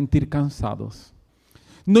vamos a sentir cansados.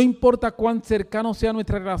 No importa cuán cercano sea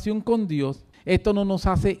nuestra relación con Dios, esto no nos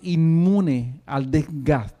hace inmune al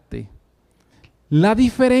desgaste. La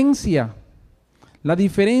diferencia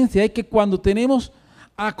es que cuando tenemos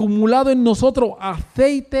acumulado en nosotros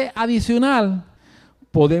aceite adicional,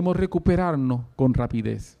 podemos recuperarnos con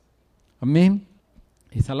rapidez. Amén.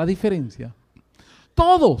 Esa es la diferencia.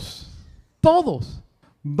 Todos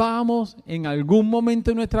vamos en algún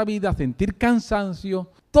momento de nuestra vida a sentir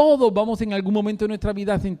cansancio. Todos vamos en algún momento de nuestra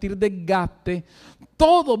vida a sentir desgaste.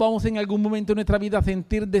 Todos vamos en algún momento de nuestra vida a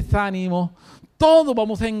sentir desánimo. Todos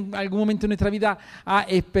vamos en algún momento de nuestra vida a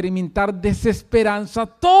experimentar desesperanza.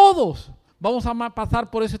 Todos vamos a pasar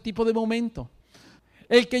por ese tipo de momentos.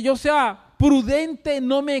 El que yo sea prudente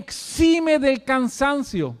no me exime del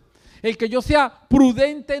cansancio. El que yo sea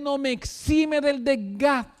prudente no me exime del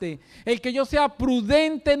desgaste. El que yo sea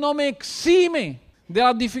prudente no me exime de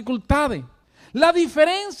las dificultades. La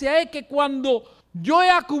diferencia es que cuando yo he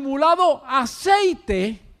acumulado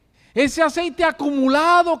aceite, ese aceite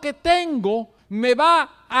acumulado que tengo me va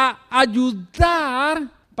a ayudar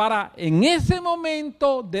para en ese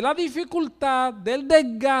momento de la dificultad, del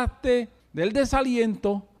desgaste, del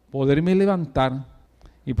desaliento, poderme levantar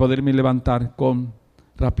y poderme levantar con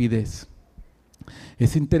rapidez.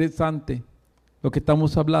 Es interesante lo que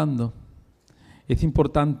estamos hablando. Es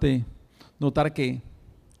importante notar que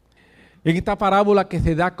en esta parábola que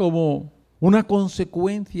se da como una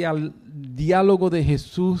consecuencia al diálogo de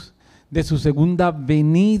Jesús de su segunda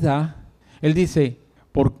venida, Él dice,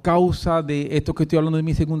 por causa de esto que estoy hablando de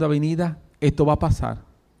mi segunda venida, esto va a pasar.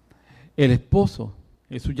 El esposo,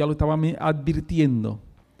 Jesús ya lo estaba advirtiendo,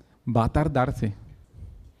 va a tardarse.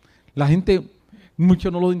 La gente,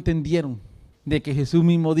 muchos no lo entendieron, de que Jesús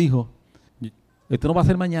mismo dijo, esto no va a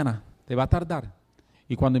ser mañana, te va a tardar.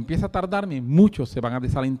 Y cuando empieza a tardarme, muchos se van a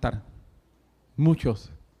desalentar. Muchos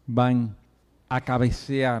van a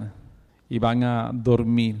cabecear y van a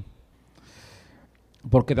dormir.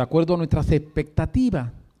 Porque de acuerdo a nuestras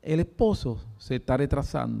expectativas, el esposo se está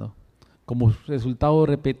retrasando. Como resultado,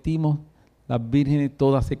 repetimos, las vírgenes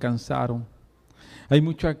todas se cansaron. Hay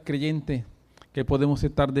muchos creyentes que podemos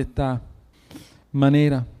estar de esta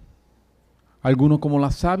manera. Algunos como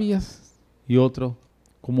las sabias y otros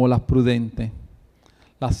como las prudentes.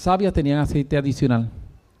 Las sabias tenían aceite adicional.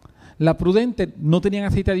 Las prudentes no tenían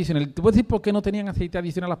aceite adicional. Te voy a decir por qué no tenían aceite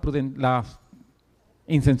adicional las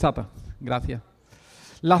insensatas. Gracias.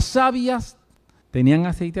 Las sabias tenían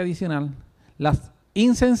aceite adicional. Las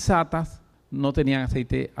insensatas no tenían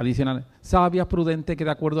aceite adicional. Sabias, prudentes, que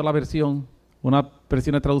de acuerdo a la versión, unas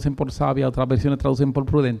versiones traducen por sabia, otras versiones traducen por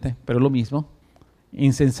prudente, pero es lo mismo.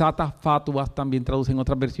 Insensatas, fatuas también traducen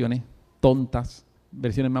otras versiones. Tontas,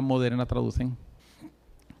 versiones más modernas traducen.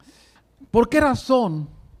 ¿Por qué razón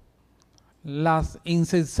las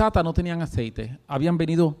insensatas no tenían aceite? Habían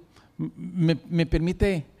venido, me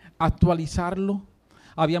permite actualizarlo,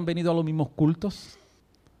 habían venido a los mismos cultos,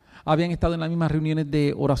 habían estado en las mismas reuniones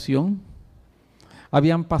de oración,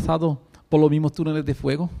 habían pasado por los mismos túneles de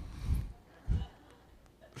fuego.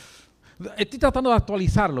 Estoy tratando de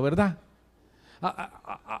actualizarlo, ¿verdad?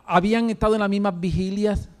 Habían estado en las mismas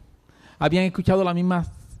vigilias, habían escuchado las mismas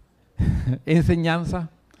enseñanzas.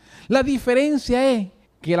 La diferencia es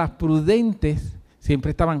que las prudentes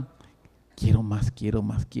siempre estaban, quiero más, quiero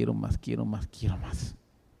más, quiero más, quiero más, quiero más.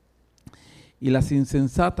 Y las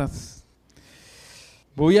insensatas,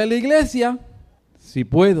 voy a la iglesia si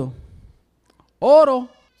puedo, oro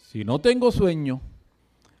si no tengo sueño,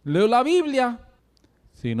 leo la Biblia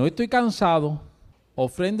si no estoy cansado,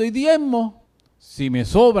 ofrendo y diezmo si me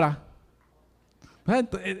sobra.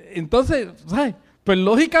 Entonces, ¿sabes? Pues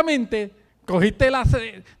lógicamente, cogiste el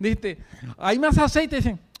aceite, dijiste, hay más aceite,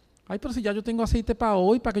 dicen, ay, pero si ya yo tengo aceite para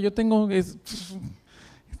hoy, para que yo tengo...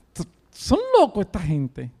 Son locos esta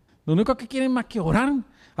gente. Lo único que quieren más que orar,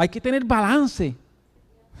 hay que tener balance.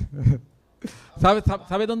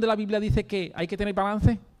 ¿Sabe dónde la Biblia dice que hay que tener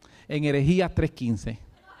balance? En Herejías 3:15.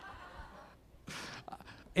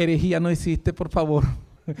 Herejía no existe, por favor.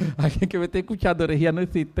 Alguien que me esté escuchando, herejía no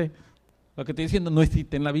existe. Lo que estoy diciendo no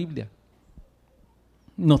existe en la Biblia.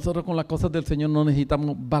 Nosotros con las cosas del Señor no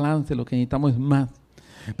necesitamos balance, lo que necesitamos es más.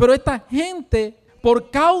 Pero esta gente, por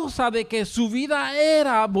causa de que su vida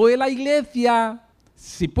era, voy a la iglesia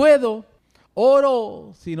si puedo,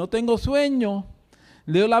 oro si no tengo sueño,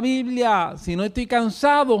 leo la Biblia si no estoy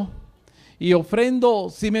cansado y ofrendo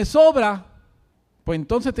si me sobra, pues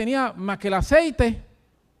entonces tenía más que el aceite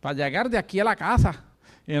para llegar de aquí a la casa.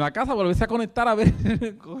 Y en la casa volverse a conectar a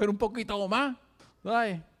ver, coger un poquito más.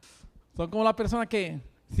 ¿Sabes? Son como las personas que,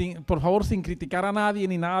 por favor, sin criticar a nadie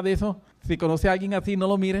ni nada de eso, si conoce a alguien así, no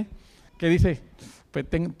lo mire, que dice, pues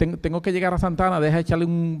tengo que llegar a Santana, deja echarle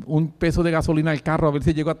un peso de gasolina al carro a ver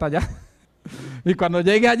si llego hasta allá. Y cuando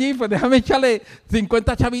llegue allí, pues déjame echarle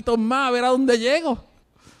 50 chavitos más a ver a dónde llego.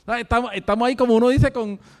 Estamos ahí, como uno dice,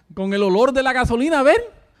 con el olor de la gasolina, a ver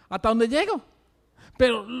hasta dónde llego.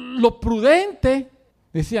 Pero los prudentes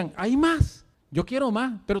decían, hay más, yo quiero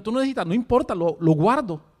más, pero tú no necesitas, no importa, lo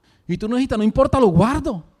guardo. Y tú no necesitas, no importa, lo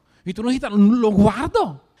guardo. Y tú no necesitas, lo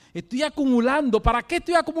guardo. Estoy acumulando. ¿Para qué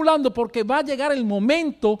estoy acumulando? Porque va a llegar el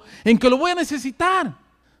momento en que lo voy a necesitar.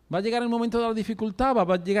 Va a llegar el momento de la dificultad,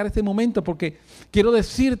 va a llegar ese momento, porque quiero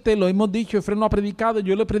decirte, lo hemos dicho, Efraín lo ha predicado,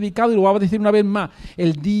 yo lo he predicado y lo voy a decir una vez más.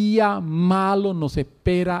 El día malo nos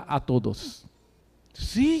espera a todos.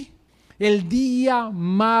 Sí, el día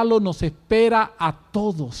malo nos espera a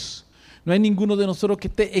todos. No hay ninguno de nosotros que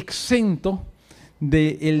esté exento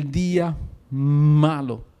del día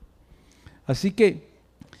malo. Así que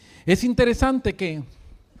es interesante que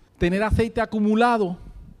tener aceite acumulado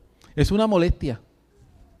es una molestia.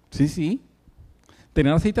 Sí.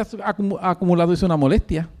 Tener aceite acumulado es una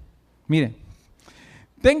molestia. Miren,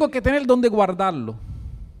 tengo que tener dónde guardarlo,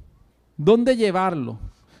 dónde llevarlo.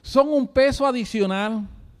 Son un peso adicional.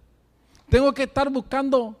 Tengo que estar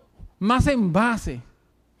buscando más envases.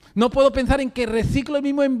 No puedo pensar en que reciclo el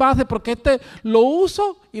mismo envase porque lo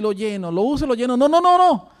uso y lo lleno, lo uso y lo lleno.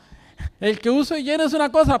 No. El que uso y lleno es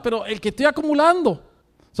una cosa, pero el que estoy acumulando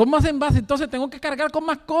son más envases, entonces tengo que cargar con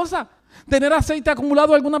más cosas. Tener aceite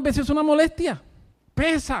acumulado algunas veces es una molestia.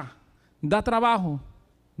 Pesa, da trabajo.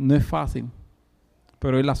 No es fácil,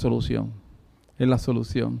 pero es la solución. Es la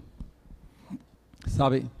solución.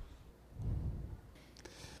 ¿Sabe?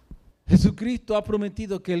 Jesucristo ha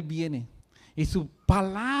prometido que Él viene. Y su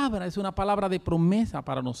palabra es una palabra de promesa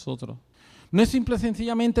para nosotros. No es simple y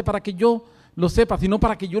sencillamente para que yo lo sepa, sino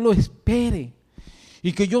para que yo lo espere.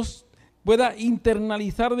 Y que yo pueda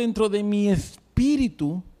internalizar dentro de mi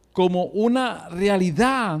espíritu como una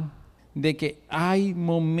realidad de que hay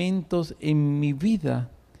momentos en mi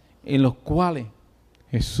vida en los cuales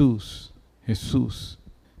Jesús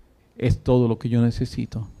es todo lo que yo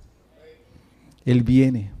necesito. Él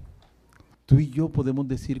viene. Tú y yo podemos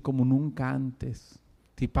decir como nunca antes.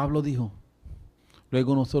 Si Pablo dijo,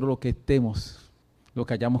 luego nosotros lo que estemos, lo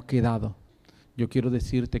que hayamos quedado, yo quiero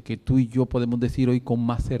decirte que tú y yo podemos decir hoy con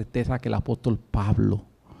más certeza que el apóstol Pablo,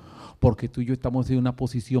 porque tú y yo estamos en una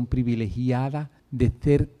posición privilegiada de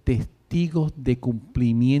ser testigos de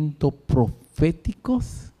cumplimientos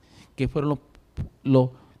proféticos, que fueron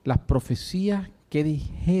las profecías que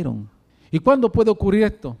dijeron. ¿Y cuándo puede ocurrir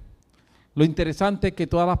esto? Lo interesante es que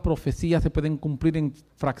todas las profecías se pueden cumplir en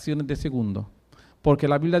fracciones de segundo, porque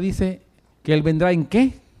la Biblia dice que Él vendrá ¿en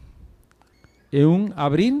qué? En un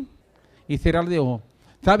abrir y cerrar de ojos.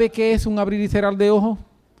 ¿Sabe qué es un abrir y cerrar de ojos?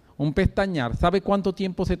 Un pestañear. ¿Sabe cuánto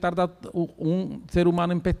tiempo se tarda un ser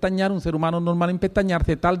humano en pestañear? Un ser humano normal en pestañear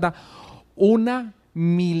se tarda 1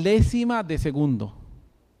 milésima de segundo.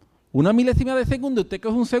 1 milésima de segundo, usted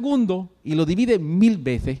coge un segundo y lo divide 1000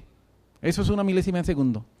 veces. Eso es 1 milésima de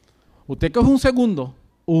segundo. Usted coge un segundo,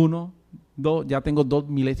 1, 2, ya tengo 2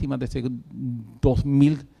 milésimas de segundo,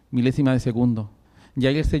 2000 milésimas de segundo. Ya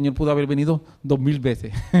el Señor pudo haber venido 2000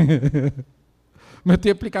 veces. Me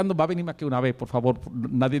estoy explicando, va a venir más que una vez, por favor.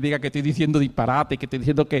 Nadie diga que estoy diciendo disparate, que estoy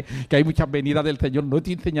diciendo que hay muchas venidas del Señor. No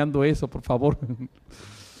estoy enseñando eso, por favor.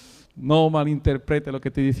 No malinterprete lo que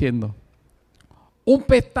estoy diciendo. Un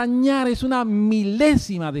pestañear es 1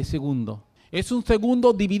 milésima de segundo. Es un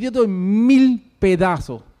segundo dividido en 1000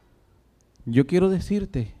 pedazos. Yo quiero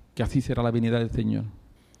decirte que así será la venida del Señor.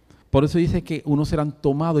 Por eso dice que unos serán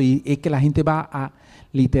tomados y es que la gente va a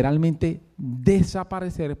literalmente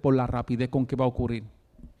desaparecer por la rapidez con que va a ocurrir.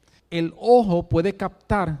 El ojo puede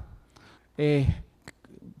captar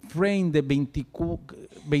frame de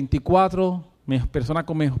 24, personas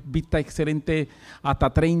con vista excelente hasta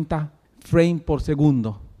 30 frames por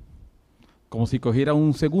segundo. Como si cogiera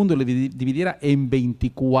un segundo y le dividiera en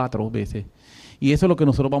 24 veces. Y eso es lo que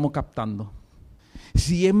nosotros vamos captando.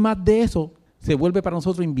 Si es más de eso, se vuelve para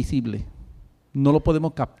nosotros invisible. No lo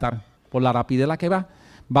podemos captar. Por la rapidez a la que va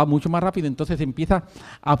mucho más rápido. Entonces se empieza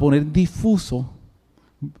a poner difuso.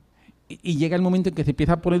 Y llega el momento en que se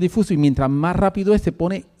empieza a poner difuso. Y mientras más rápido es, se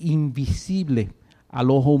pone invisible al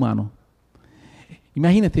ojo humano.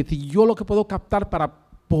 Imagínense, si yo lo que puedo captar para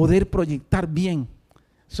poder proyectar bien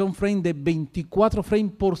son frames de 24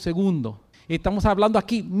 frames por segundo. Estamos hablando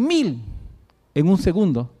aquí 1000 en un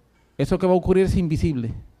segundo. Eso que va a ocurrir es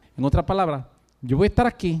invisible. En otras palabras, yo voy a estar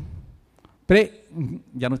aquí, pero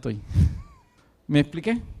ya no estoy. ¿Me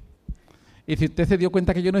expliqué? Y si usted se dio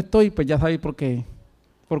cuenta que yo no estoy, pues ya sabe por qué.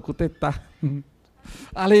 Porque usted está.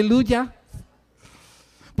 Aleluya.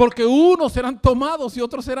 Porque unos serán tomados y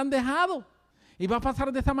otros serán dejados. Y va a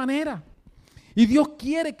pasar de esa manera. Y Dios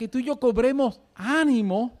quiere que tú y yo cobremos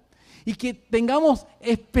ánimo y que tengamos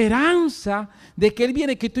esperanza de que Él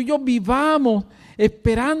viene, que tú y yo vivamos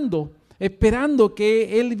esperando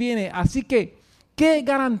que Él viene. Así que, ¿qué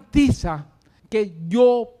garantiza que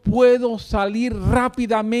yo puedo salir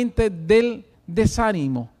rápidamente del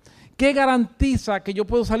desánimo? ¿Qué garantiza que yo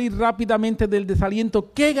puedo salir rápidamente del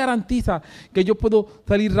desaliento? ¿Qué garantiza que yo puedo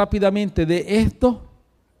salir rápidamente de esto?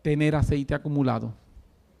 Tener aceite acumulado.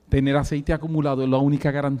 Tener aceite acumulado es la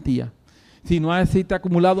única garantía. Si no hay aceite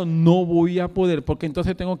acumulado, no voy a poder, porque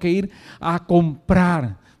entonces tengo que ir a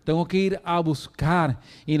comprar, tengo que ir a buscar.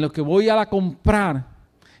 Y en lo que voy a comprar,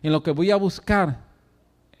 en lo que voy a buscar,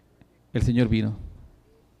 el Señor vino.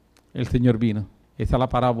 El Señor vino. Esa es la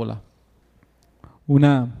parábola.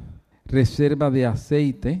 Una reserva de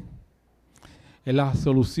aceite es la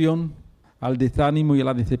solución al desánimo y a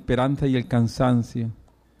la desesperanza y el cansancio.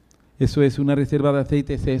 Eso es, una reserva de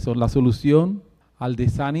aceite es eso, la solución al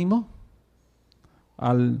desánimo,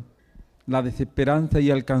 a la desesperanza y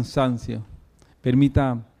al cansancio.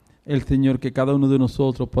 Permita el Señor que cada uno de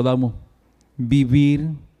nosotros podamos vivir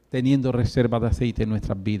teniendo reserva de aceite en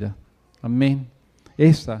nuestras vidas. Amén.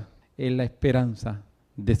 Esa es la esperanza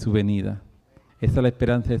de su venida. Esa es la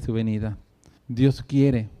esperanza de su venida. Dios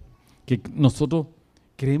quiere que nosotros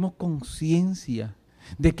creemos conciencia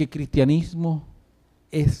de que el cristianismo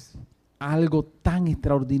es algo tan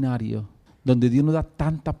extraordinario, donde Dios nos da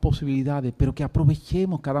tantas posibilidades, pero que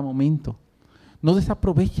aprovechemos cada momento. No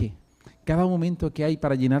desaproveche cada momento que hay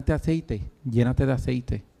para llenarte de aceite. Llénate de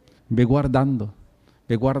aceite. Ve guardando,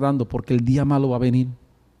 porque el día malo va a venir.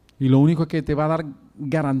 Y lo único que te va a dar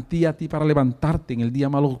garantía a ti para levantarte en el día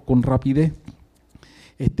malo con rapidez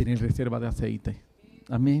es tener reserva de aceite.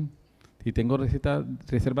 Amén. Si tengo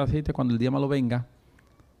reserva de aceite, cuando el día malo venga,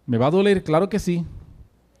 ¿me va a doler? Claro que sí.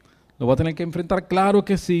 ¿Lo voy a tener que enfrentar? Claro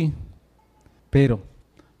que sí. Pero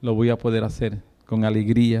lo voy a poder hacer con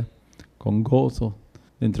alegría, con gozo,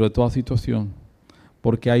 dentro de toda situación,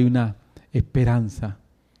 porque hay una esperanza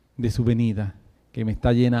de su venida que me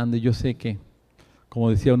está llenando. Y yo sé que,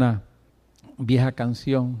 como decía una vieja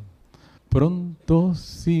canción, pronto,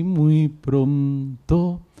 sí, muy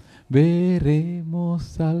pronto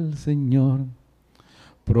veremos al Señor.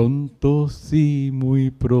 Pronto, sí,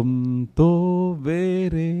 muy pronto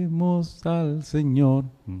veremos al Señor.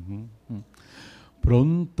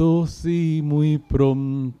 Pronto, sí, muy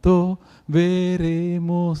pronto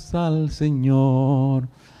veremos al Señor.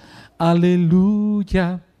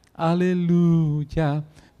 Aleluya, aleluya,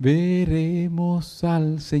 veremos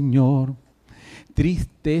al Señor.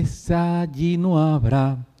 Tristeza allí no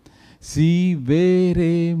habrá, sí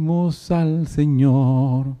veremos al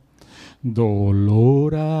Señor.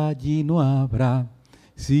 Dolor allí no habrá,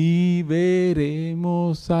 sí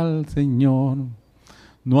veremos al Señor.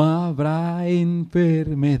 No habrá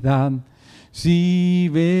enfermedad, sí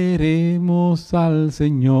veremos al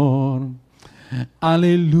Señor.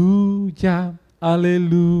 Aleluya,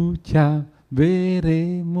 aleluya,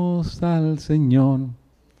 veremos al Señor.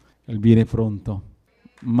 Él viene pronto.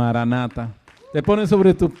 Maranata. Te pones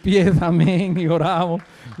sobre tus pies, amén, y oramos.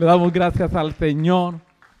 Le damos gracias al Señor.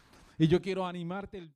 Y yo quiero animarte.